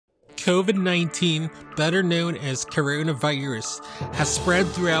COVID-19, better known as coronavirus, has spread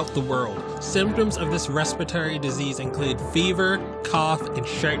throughout the world. Symptoms of this respiratory disease include fever, cough, and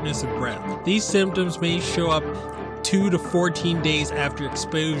shortness of breath. These symptoms may show up 2 to 14 days after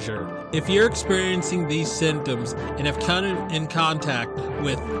exposure. If you're experiencing these symptoms and have come in contact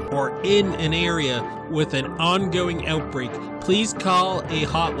with or in an area with an ongoing outbreak, please call a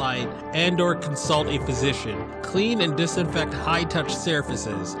hotline and/or consult a physician. Clean and disinfect high-touch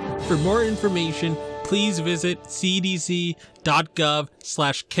surfaces. For more information, please visit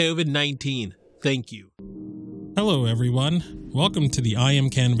cdc.gov/COVID-19. Thank you. Hello, everyone. Welcome to the I Am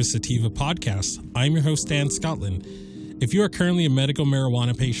Cannabis Sativa podcast. I'm your host, Dan Scotland. If you are currently a medical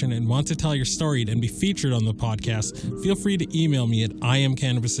marijuana patient and want to tell your story and be featured on the podcast, feel free to email me at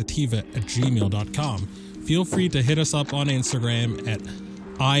iamcannabissativa@gmail.com. Feel free to hit us up on Instagram at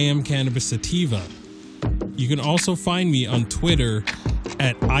iamcannabissativa. You can also find me on Twitter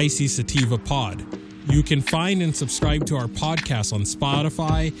at ICSativaPod. You can find and subscribe to our podcast on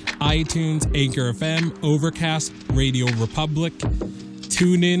Spotify, iTunes, Anchor FM, Overcast, Radio Republic,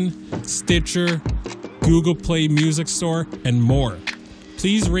 TuneIn, Stitcher, Google Play Music Store, and more.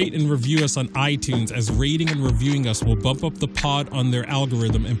 Please rate and review us on iTunes, as rating and reviewing us will bump up the pod on their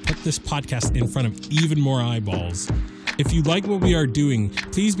algorithm and put this podcast in front of even more eyeballs. If you like what we are doing,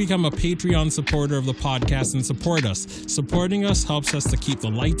 please become a Patreon supporter of the podcast and support us. Supporting us helps us to keep the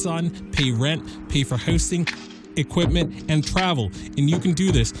lights on, pay rent, pay for hosting, equipment, and travel. And you can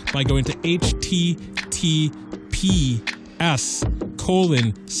do this by going to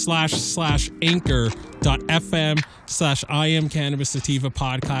https://anchor.fm/iamcannabissativa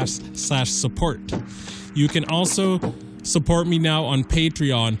podcast/support. You can also support me now on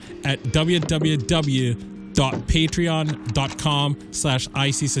Patreon at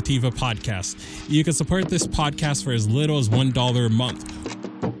www.patreon.com/ICSativa podcast. You can support this podcast for as little as $1 a month.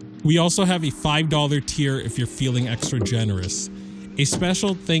 We also have a $5 tier if you're feeling extra generous. A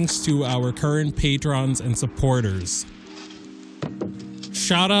special thanks to our current patrons and supporters.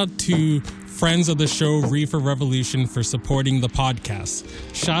 Shout out to friends of the show, Reefer Revolution, for supporting the podcast.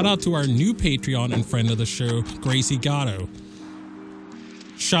 Shout out to our new Patreon and friend of the show, Gracie Gatto.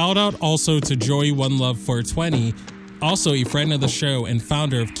 Shout out also to Joey One Love 420, also a friend of the show and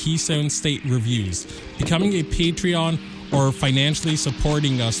founder of Keystone State Reviews. Becoming a Patreon or financially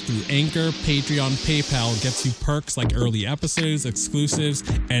supporting us through Anchor, Patreon, PayPal gets you perks like early episodes, exclusives,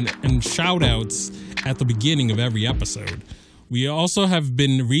 and shout outs at the beginning of every episode. We also have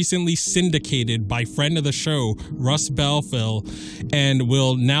been recently syndicated by friend of the show, Russ Belfill, and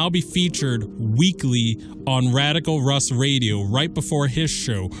will now be featured weekly on Radical Russ Radio right before his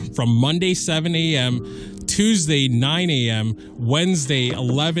show from Monday 7 a.m., Tuesday 9 a.m., Wednesday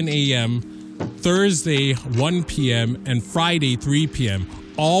 11 a.m., Thursday 1 p.m., and Friday 3 p.m.,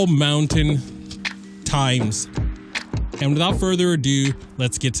 all mountain times. And without further ado,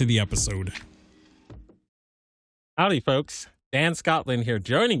 let's get to the episode. Howdy, folks. Dan Scotland here,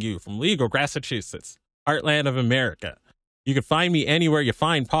 joining you from Legal, Massachusetts, heartland of America. You can find me anywhere you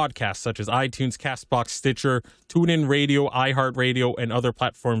find podcasts such as iTunes, Castbox, Stitcher, TuneIn Radio, iHeartRadio, and other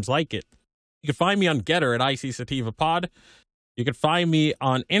platforms like it. You can find me on Getter at ICSativaPod. You can find me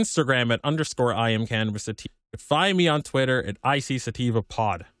on Instagram at _IamCannabisSativa. You can find me on Twitter at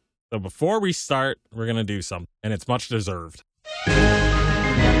ICSativaPod. So before we start, we're going to do something, and it's much deserved.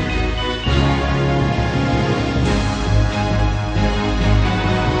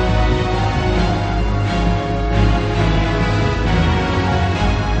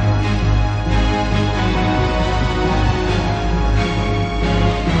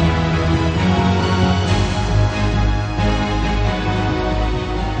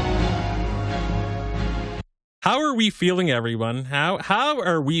 How are we feeling, everyone? How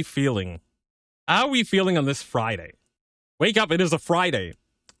are we feeling? How are we feeling on this Friday? Wake up, it is a Friday.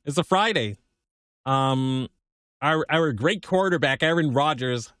 It's a Friday. Our great quarterback, Aaron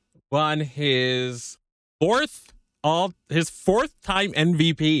Rodgers, won his fourth time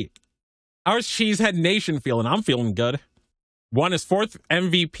MVP. How's Cheesehead Nation feeling? I'm feeling good. Won his fourth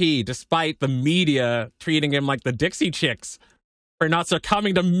MVP despite the media treating him like the Dixie Chicks for not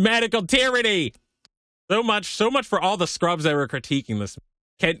succumbing to medical tyranny. So much for all the scrubs that were critiquing this.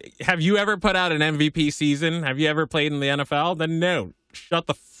 Have you ever put out an MVP season? Have you ever played in the NFL? Then no. Shut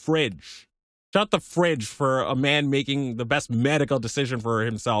the fridge. Shut the fridge for a man making the best medical decision for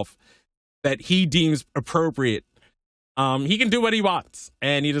himself that he deems appropriate. He can do what he wants,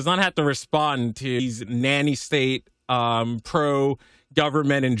 and he does not have to respond to these nanny state,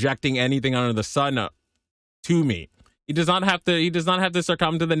 pro-government injecting anything under the sun to me. He does not have to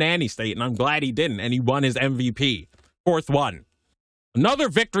succumb to the nanny state, and I'm glad he didn't. And he won his MVP, fourth one. Another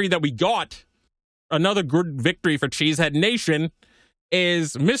victory that we got, another good victory for Cheesehead Nation,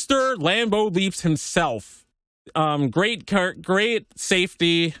 is Mr. Lambeau Leaps himself. Great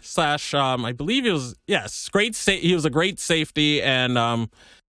safety slash, I believe he was, yes, he was a great safety, and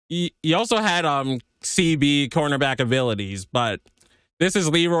he also had CB cornerback abilities, but this is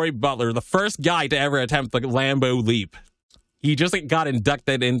Leroy Butler, the first guy to ever attempt the Lambeau Leap. He just got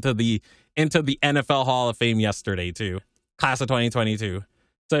inducted into the NFL Hall of Fame yesterday too, class of 2022.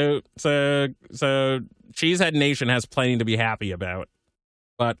 So Cheesehead Nation has plenty to be happy about.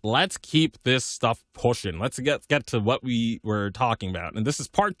 But let's keep this stuff pushing. Let's get to what we were talking about. And this is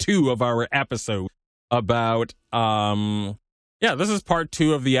part 2 of our episode about this is part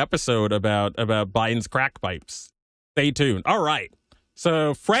 2 of the episode about Biden's crack pipes. Stay tuned. All right.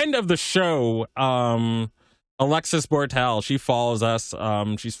 So friend of the show, Alexis Bortel, she follows us.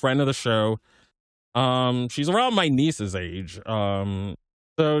 She's friend of the show. She's around my niece's age.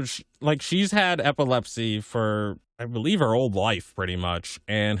 So she's had epilepsy for, I believe, her whole life pretty much,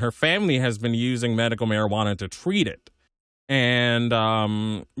 and her family has been using medical marijuana to treat it. And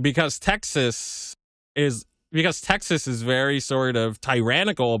because Texas is very sort of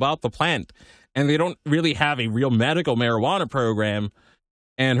tyrannical about the plant, and they don't really have a real medical marijuana program,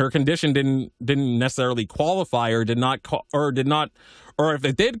 and her condition didn't necessarily qualify, or if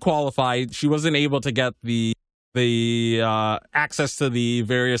it did qualify, she wasn't able to get the access to the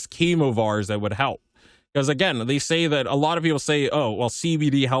various chemovars that would help. Because again, they say that a lot of people say, oh, well,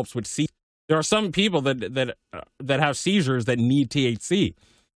 CBD helps with seizures. There are some people that have seizures that need THC.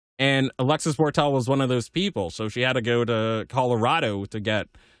 And Alexis Bortel was one of those people. So she had to go to Colorado to get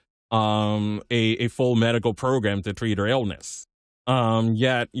a full medical program to treat her illness.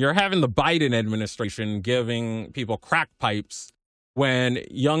 Yet you're having the Biden administration giving people crack pipes when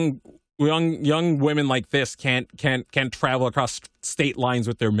young women like this can't travel across state lines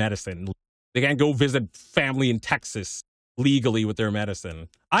with their medicine. They can't go visit family in Texas legally with their medicine.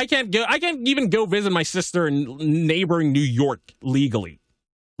 I can't even go visit my sister in neighboring New York legally,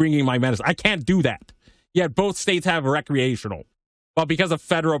 bringing my medicine. I can't do that. Yet both states have recreational, but because of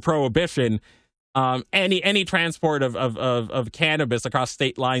federal prohibition, any transport of cannabis across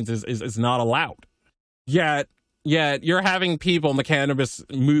state lines is not allowed. Yet you're having people in the cannabis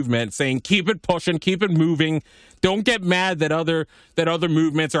movement saying, keep it pushing, keep it moving. Don't get mad that other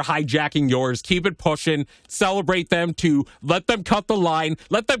movements are hijacking yours. Keep it pushing. Celebrate them too. Let them cut the line.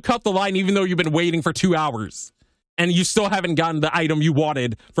 Let them cut the line even though you've been waiting for 2 hours and you still haven't gotten the item you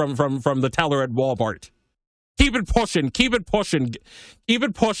wanted from the teller at Walmart. Keep it pushing. Keep it pushing. Keep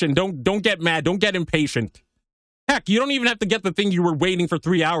it pushing. Don't get mad. Don't get impatient. Heck, you don't even have to get the thing you were waiting for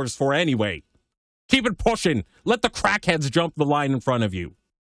 3 hours for anyway. Keep it pushing. Let the crackheads jump the line in front of you.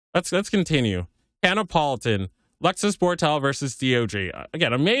 Let's continue. Canopolitan, Alexis Bortel versus DOJ.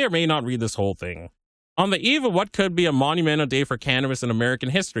 Again, I may or may not read this whole thing. On the eve of what could be a monumental day for cannabis in American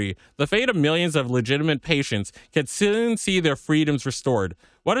history, the fate of millions of legitimate patients could soon see their freedoms restored.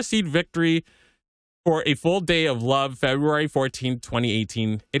 What a sweet victory for a full day of love, February 14,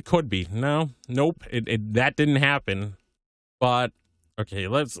 2018. It could be. Nope. That didn't happen. But okay,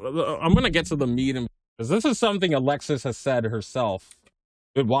 I'm going to get to the meat, because this is something Alexis has said herself,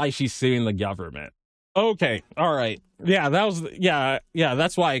 with why she's suing the government. Okay, all right. Yeah,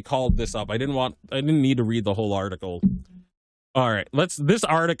 that's why I called this up. I didn't need to read the whole article. All right,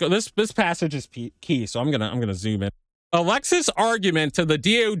 this passage is key, so I'm going to zoom in. Alexis' argument to the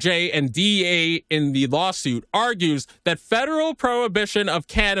DOJ and DEA in the lawsuit argues that federal prohibition of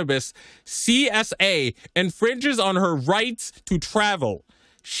cannabis, CSA, infringes on her rights to travel.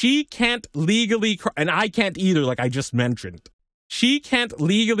 She can't legally, and I can't either, like I just mentioned. She can't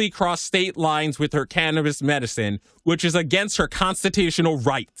legally cross state lines with her cannabis medicine, which is against her constitutional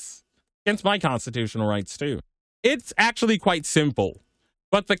rights. Against my constitutional rights, too. It's actually quite simple.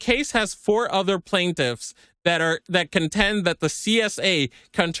 But the case has 4 other plaintiffs that contend that the CSA,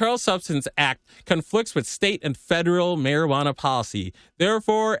 Controlled Substance Act, conflicts with state and federal marijuana policy,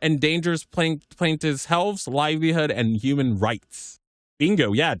 therefore endangers plaintiffs' health, livelihood, and human rights.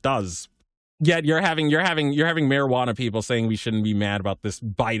 Bingo, yeah, it does. Yet you're having marijuana people saying we shouldn't be mad about this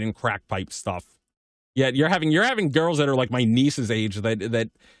Biden crack pipe stuff. Yet you're having girls that are like my niece's age that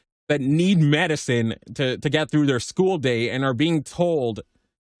need medicine to get through their school day and are being told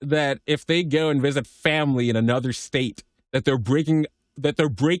that if they go and visit family in another state, that they're breaking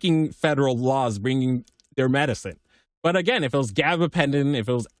federal laws, bringing their medicine. But again, if it was gabapentin, if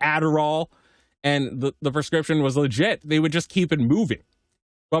it was Adderall, and the prescription was legit, they would just keep it moving.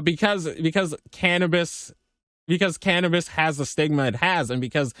 But because cannabis has the stigma it has, and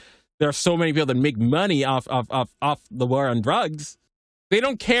because there are so many people that make money off the war on drugs, They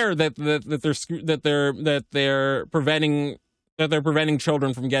don't care that they're preventing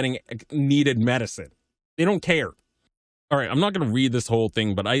children from getting needed medicine. They don't care. All right, I'm not going to read this whole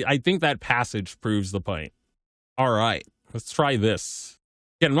thing, but I think that passage proves the point. All right, let's try this.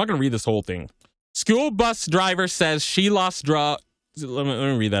 Again, I'm not going to read this whole thing. School bus driver says she lost let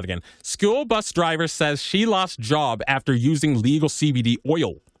me read that again. School bus driver says she lost job after using legal CBD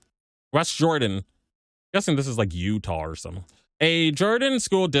oil. West Jordan. I'm guessing this is like Utah or something. A Jordan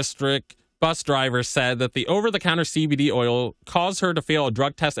school district bus driver said that the over-the-counter CBD oil caused her to fail a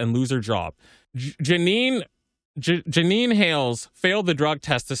drug test and lose her job. Janine Hales failed the drug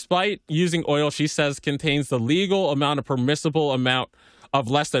test despite using oil she says contains the legal amount of permissible amount of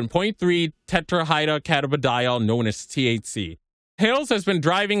less than 0.3 tetrahydrocannabidiol, known as THC. Hales has been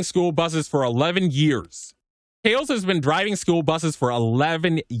driving school buses for 11 years. Yet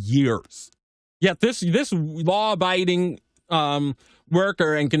this law-abiding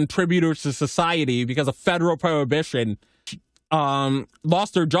worker and contributor to society because of federal prohibition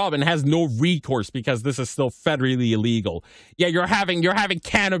lost their job and has no recourse because this is still federally illegal. Yeah, you're having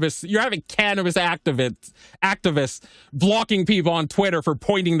cannabis activists blocking people on Twitter for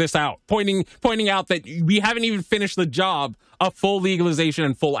pointing this out, pointing out that we haven't even finished the job of full legalization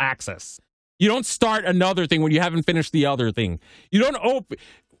and full access. You don't start another thing when you haven't finished the other thing. You don't open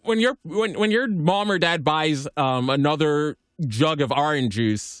when your mom or dad buys another jug of orange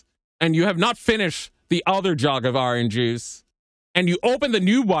juice and you have not finished the other jug of orange juice, and you open the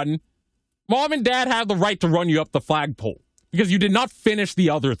new one, mom and dad have the right to run you up the flagpole because you did not finish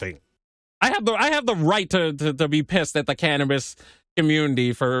the other thing. I have the right to be pissed at the cannabis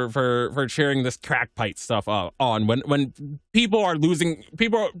community for sharing this crack pipe stuff on when people are losing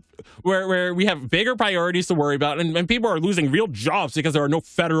where we have bigger priorities to worry about and people are losing real jobs because there are no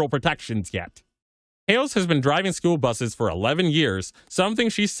federal protections yet. Hales has been driving school buses for 11 years, something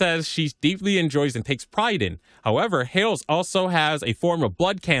she says she deeply enjoys and takes pride in. However, Hales also has a form of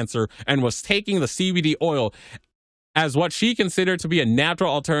blood cancer and was taking the CBD oil as what she considered to be a natural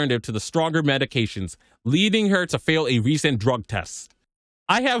alternative to the stronger medications, leading her to fail a recent drug test.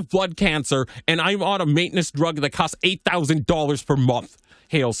 I have blood cancer and I'm on a maintenance drug that costs $8,000 per month,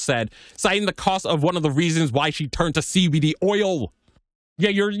 Hales said, citing the cost of one of the reasons why she turned to CBD oil. Yeah,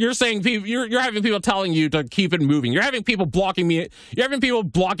 you're saying you're having people telling you to keep it moving. You're having people blocking me. You're having people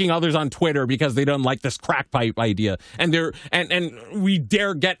blocking others on Twitter because they don't like this crack pipe idea. And we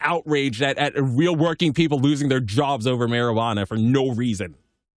dare get outraged at real working people losing their jobs over marijuana for no reason.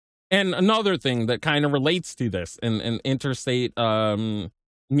 And another thing that kind of relates to this and interstate the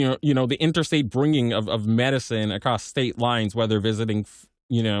interstate bringing of medicine across state lines, whether visiting,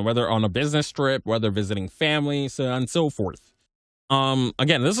 whether on a business trip, whether visiting family, so on and so forth.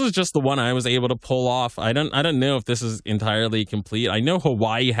 Again, this is just the one I was able to pull off. I don't know if this is entirely complete. I know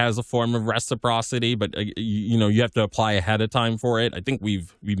Hawaii has a form of reciprocity, but you have to apply ahead of time for it. I think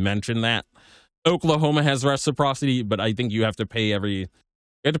we've mentioned that. Oklahoma has reciprocity, but I think you have to pay like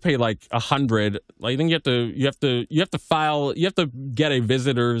 $100. I think you have to get a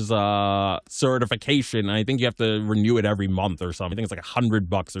visitor's certification. I think you have to renew it every month or something. I think it's like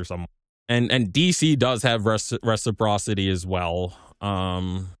 $100 or something. And DC does have reciprocity as well.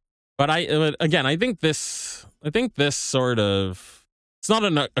 But I think this sort of, it's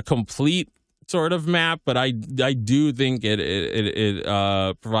not a complete sort of map, but I do think it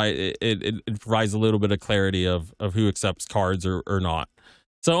provides a little bit of clarity of who accepts cards or not.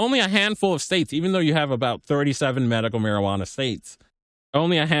 So only a handful of states, even though you have about 37 medical marijuana states,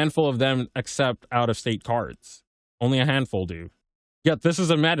 only a handful of them accept out-of-state cards. Only a handful do. Yet this is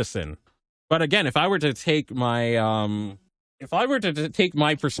a medicine. But again, if I were to take my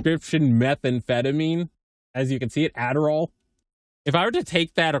prescription methamphetamine, as you can see it, Adderall, if I were to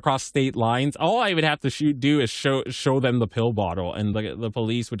take that across state lines, all I would have to do is show them the pill bottle, and the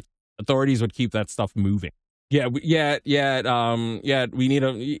authorities would keep that stuff moving. We need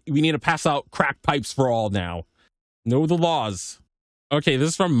to pass out crack pipes for all now. Know the laws. Okay,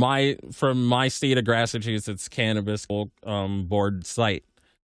 this is from my state of Massachusetts cannabis board site.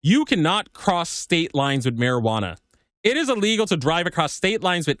 You cannot cross state lines with marijuana. It is illegal to drive across state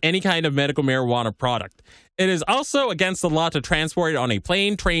lines with any kind of medical marijuana product. It is also against the law to transport it on a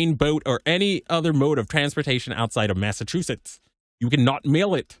plane, train, boat, or any other mode of transportation outside of Massachusetts. You cannot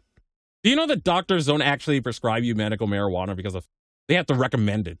mail it. Do you know that doctors don't actually prescribe you medical marijuana because they have to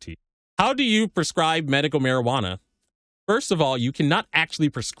recommend it to you? How do you prescribe medical marijuana? First of all, you cannot actually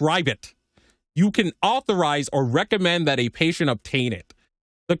prescribe it. You can authorize or recommend that a patient obtain it.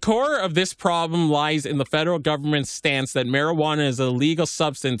 The core of this problem lies in the federal government's stance that marijuana is a legal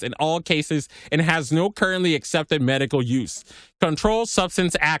substance in all cases and has no currently accepted medical use. Controlled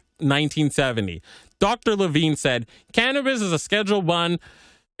Substance Act 1970. Dr. Levine said, cannabis is a Schedule I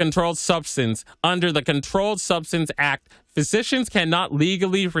controlled substance. Under the Controlled Substance Act, physicians cannot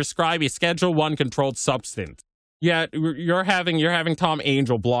legally prescribe a Schedule I controlled substance. Yeah, you're having Tom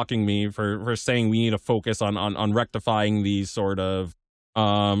Angel blocking me for saying we need to focus on rectifying these sort of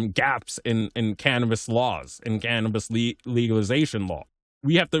gaps in cannabis laws, in cannabis legalization law.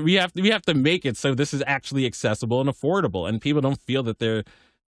 We have to make it so this is actually accessible and affordable, and people don't feel that they're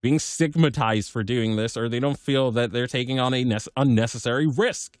being stigmatized for doing this, or they don't feel that they're taking on a unnecessary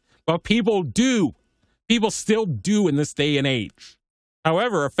risk. But people do. People still do in this day and age.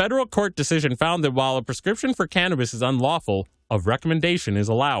 However, a federal court decision found that while a prescription for cannabis is unlawful, a recommendation is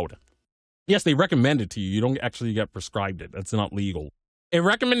allowed. Yes, they recommend it to you. You don't actually get prescribed it. That's not legal. A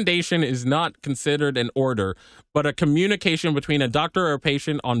recommendation is not considered an order, but a communication between a doctor or a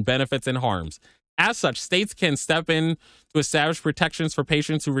patient on benefits and harms. As such, states can step in to establish protections for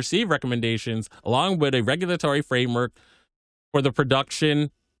patients who receive recommendations, along with a regulatory framework for the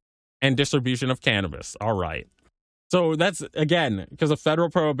production and distribution of cannabis. All right. So that's, again, because of federal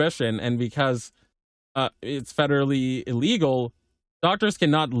prohibition and because it's federally illegal, doctors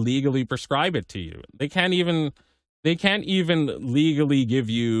cannot legally prescribe it to you. They can't even legally give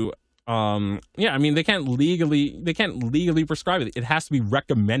you they can't legally prescribe it. It has to be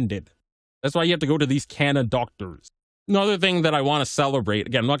recommended. That's why you have to go to these canna doctors. Another thing that I want to celebrate,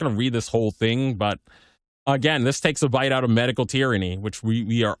 again, I'm not going to read this whole thing, but again, this takes a bite out of medical tyranny, which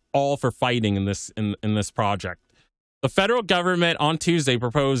we are all for fighting in this project. The federal government on Tuesday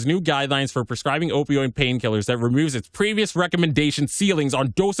proposed new guidelines for prescribing opioid painkillers that removes its previous recommendation ceilings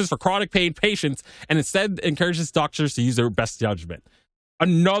on doses for chronic pain patients and instead encourages doctors to use their best judgment.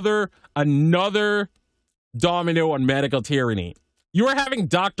 Another domino on medical tyranny. You are having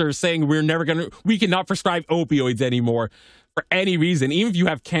doctors saying we cannot prescribe opioids anymore for any reason, even if you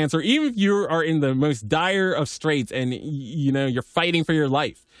have cancer, even if you are in the most dire of straits and you're fighting for your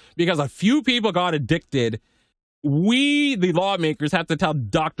life. Because a few people got addicted, we, the lawmakers, have to tell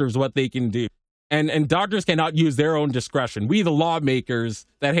doctors what they can do. And doctors cannot use their own discretion. We, the lawmakers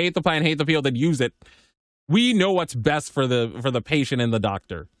that hate the plan, hate the people that use it, we know what's best for the patient and the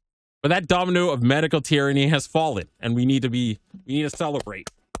doctor. But that domino of medical tyranny has fallen, and we need to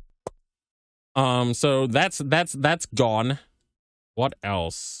celebrate. So that's gone. What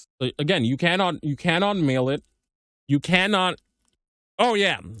else? Again, you cannot mail it. You cannot. Oh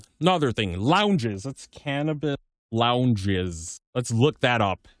yeah, another thing. Lounges. That's cannabis lounges. Let's look that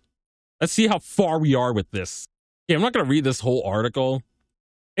up. Let's see how far we are with this. Okay, I'm not going to read this whole article.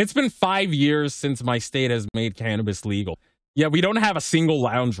 It's been 5 years since my state has made cannabis legal. Yeah, we don't have a single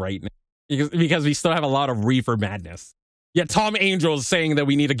lounge right now because we still have a lot of reefer madness. Yet Tom Angel is saying that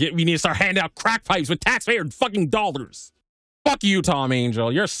we need to start handing out crack pipes with taxpayer fucking dollars. Fuck you, Tom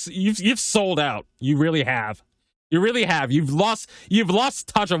Angel. You've sold out. You really have. You really have. You've lost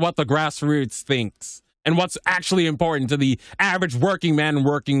touch of what the grassroots thinks and what's actually important to the average working man and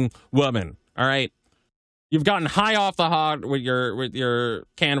working woman. All right. You've gotten high off the hog with your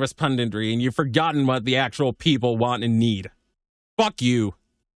cannabis punditry, and you've forgotten what the actual people want and need. Fuck you.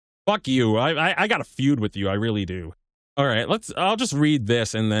 Fuck you. I got a feud with you. I really do. All right, I'll just read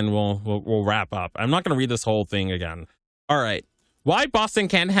this and then we'll wrap up. I'm not going to read this whole thing again. All right. Why Boston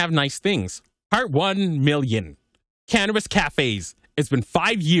can't have nice things. Part 1 million. Cannabis cafes. It's been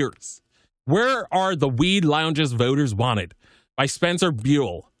 5 years. Where are the weed lounges voters wanted? By Spencer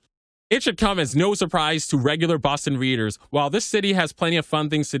Buell. It should come as no surprise to regular Boston readers. While this city has plenty of fun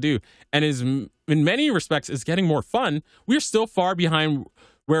things to do and is in many respects is getting more fun, we're still far behind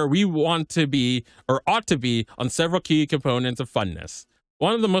where we want to be or ought to be on several key components of funness.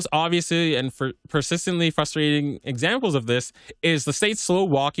 One of the most obviously and persistently frustrating examples of this is the state's slow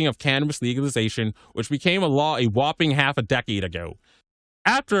walking of cannabis legalization, which became a law a whopping half a decade ago.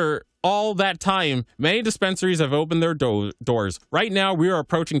 After all that time, many dispensaries have opened their doors. Right now, we are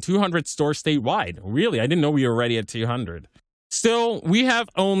approaching 200 stores statewide. Really, I didn't know we were already at 200. Still, we have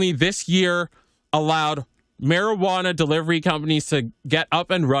only this year allowed marijuana delivery companies to get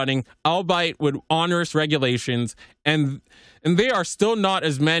up and running, albeit with onerous regulations, and they are still not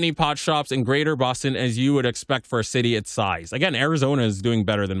as many pot shops in Greater Boston as you would expect for a city its size. Again, Arizona is doing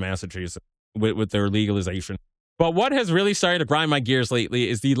better than Massachusetts with their legalization. But what has really started to grind my gears lately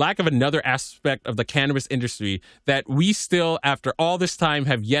is the lack of another aspect of the cannabis industry that we still, after all this time,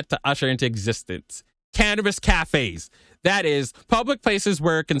 have yet to usher into existence. Cannabis cafes. That is, public places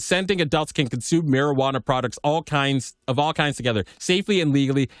where consenting adults can consume marijuana products, all kinds together, safely and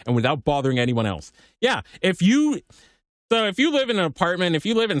legally, and without bothering anyone else. Yeah, if you live in an apartment, if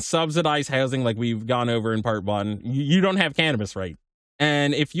you live in subsidized housing like we've gone over in part 1, you don't have cannabis right.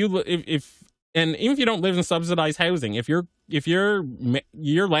 And even if you don't live in subsidized housing, if your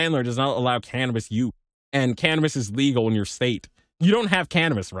landlord does not allow cannabis use and cannabis is legal in your state, you don't have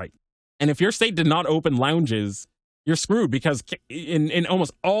cannabis right. And if your state did not open lounges, you're screwed, because in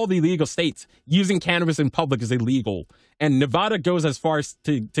almost all the legal states, using cannabis in public is illegal. And Nevada goes as far as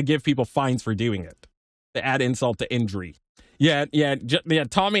to give people fines for doing it, to add insult to injury. Yeah.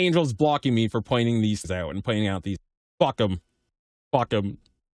 Tom Angel's blocking me for pointing these out and pointing out these. Fuck him.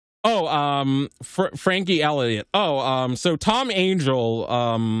 Oh, Frankie Elliott. Oh, so Tom Angel,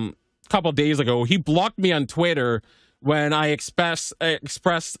 a couple days ago, he blocked me on Twitter when I expressed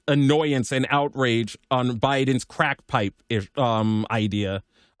annoyance and outrage on Biden's crack pipe idea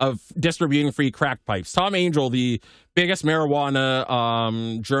of distributing free crack pipes. Tom Angel, the biggest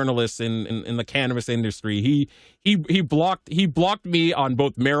marijuana journalist in the cannabis industry, he blocked me on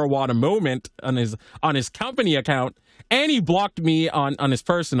both Marijuana Moment on his company account, and he blocked me on his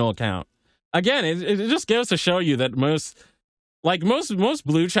personal account. Again, it just goes to show you that most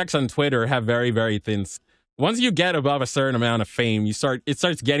blue checks on Twitter have very, very thin. Once you get above a certain amount of fame, it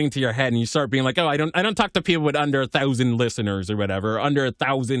starts getting to your head, and you start being like, oh, I don't talk to people with under 1,000 listeners or whatever, under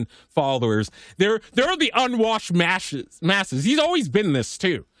 1,000 followers. They're the unwashed masses. He's always been this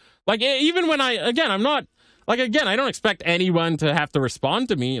too. Like, even when I don't expect anyone to have to respond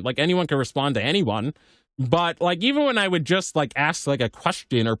to me. Like, anyone can respond to anyone. But like, even when I would just like ask like a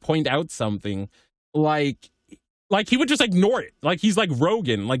question or point out something, like he would just ignore it. Like, he's like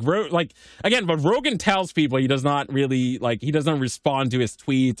Rogan. But Rogan tells people he does not really, like, he doesn't respond to his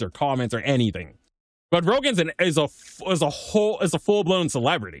tweets or comments or anything. But Rogan's is a full-blown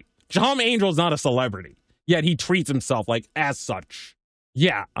celebrity. Tom Angel's not a celebrity, yet he treats himself like as such.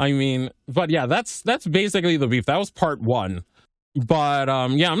 Yeah, I mean, but yeah, that's basically the beef. That was part 1. But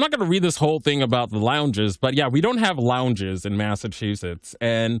yeah, I'm not going to read this whole thing about the lounges, but yeah, we don't have lounges in Massachusetts.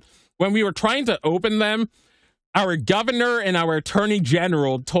 And when we were trying to open them, our governor and our attorney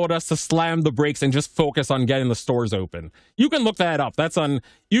general told us to slam the brakes and just focus on getting the stores open. You can look that up.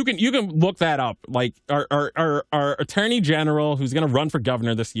 You can look that up. Like, our attorney general, who's going to run for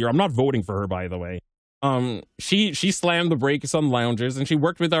governor this year. I'm not voting for her, by the way. She slammed the brakes on lounges, and she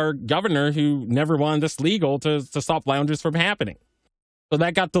worked with our governor, who never wanted this legal, to stop lounges from happening. So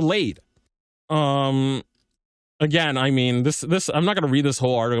that got delayed. Again, I mean, this I'm not going to read this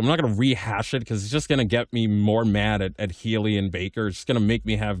whole article. I'm not going to rehash it, because it's just going to get me more mad at Healy and Baker. It's just going to make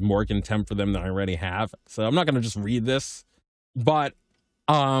me have more contempt for them than I already have. So I'm not going to just read this. But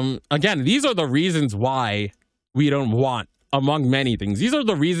again, these are the reasons why we don't want, among many things. These are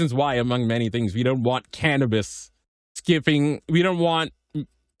the reasons why, among many things, we don't want cannabis skipping. We don't want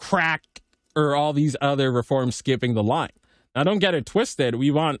crack or all these other reforms skipping the line. Now, don't get it twisted.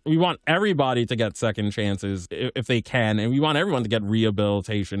 We want everybody to get second chances if they can, and we want everyone to get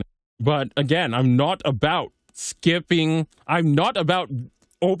rehabilitation. But again, I'm not about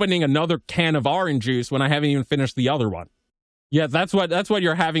opening another can of orange juice when I haven't even finished the other one. Yeah, that's what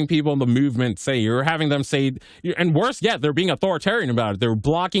you're having people in the movement say. You're having them say, and worse yet, they're being authoritarian about it. They're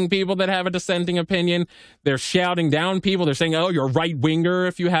blocking people that have a dissenting opinion. They're shouting down people. They're saying, oh, you're a right-winger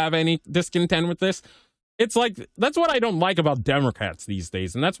if you have any discontent with this. It's like, that's what I don't like about Democrats these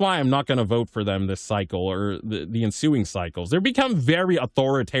days, and that's why I'm not going to vote for them this cycle or the ensuing cycles. They've become very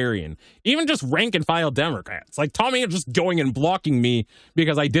authoritarian, even just rank-and-file Democrats. Like, Tommy just going and blocking me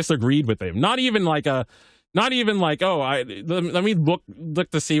because I disagreed with him. Not even like, oh, let me look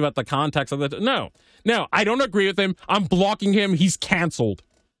to see what the context of it. No, I don't agree with him. I'm blocking him. He's canceled.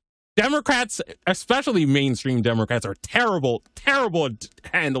 Democrats, especially mainstream Democrats, are terrible at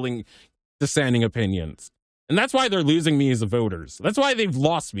handling dissenting opinions. And that's why they're losing me as the voters. That's why they've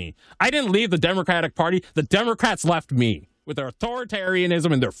lost me. I didn't leave the Democratic Party. The Democrats left me with their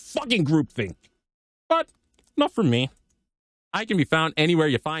authoritarianism and their fucking groupthink. But not for me. I can be found anywhere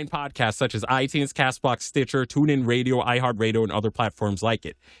you find podcasts, such as iTunes, CastBox, Stitcher, TuneIn Radio, iHeartRadio, and other platforms like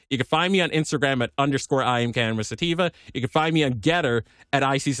it. You can find me on Instagram at _IamCannabisSativa. You can find me on Getter at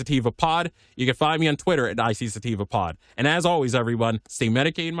ICSativaPod. You can find me on Twitter at ICSativaPod. And as always, everyone, stay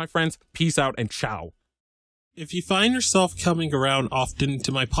medicated, my friends. Peace out and ciao. If you find yourself coming around often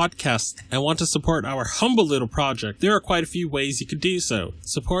to my podcast and want to support our humble little project, there are quite a few ways you could do so.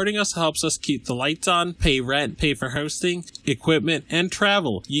 Supporting us helps us keep the lights on, pay rent, pay for hosting, equipment, and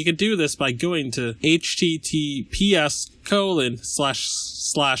travel. You can do this by going to https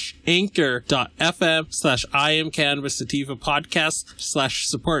bit.ly/anchor.fm/IamCannabisSativa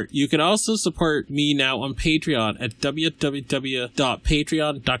podcast/support. You can also support me now on Patreon at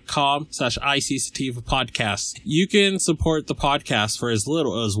www.patreon.com/ICSativa podcast. You can support the podcast for as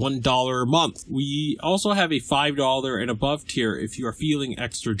little as $1 a month. We also have a $5 and above tier if you are feeling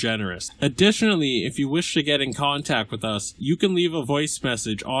extra generous. Additionally, if you wish to get in contact with us, you can leave a voice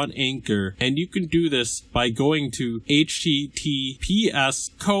message on Anchor, and you can do this by going to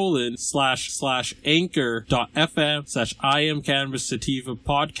https://anchor.fm/IamCannabisSativa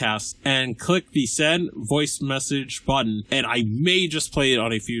podcast and click the send voice message button, and I may just play it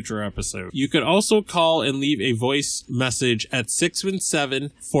on a future episode. You can also call and leave a voice message at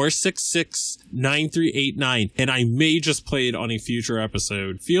 617-466-9389, and I may just play it on a future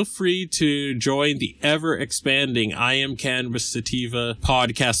episode. Feel free to join the ever-expanding I Am Cannabis Sativa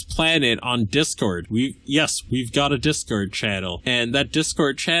podcast planet on Discord. We've got a Discord channel, and that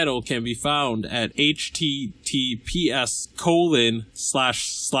Discord channel can be found at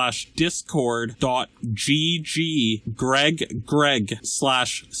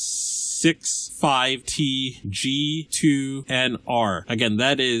Again,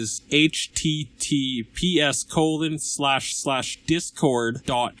 that is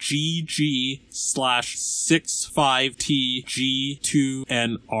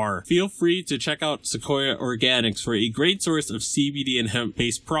https://discord.gg/65tg2nr. Feel free to check out Sequoia Organics for a great source of CBD and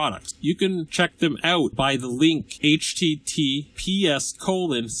hemp-based products. You can check them out by the link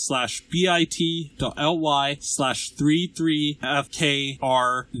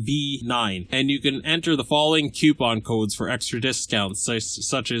https://bit.ly/33fkrv9, and you can enter the following coupon codes for extra discounts,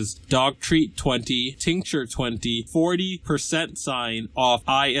 such as Dog Treat 20, Tincture 20, 40% off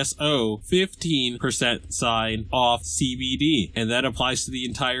ISO, 15% off CBD, and that applies to the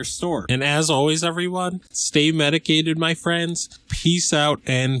entire store. And as always, everyone, stay medicated, my friends. Peace out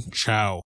and ciao.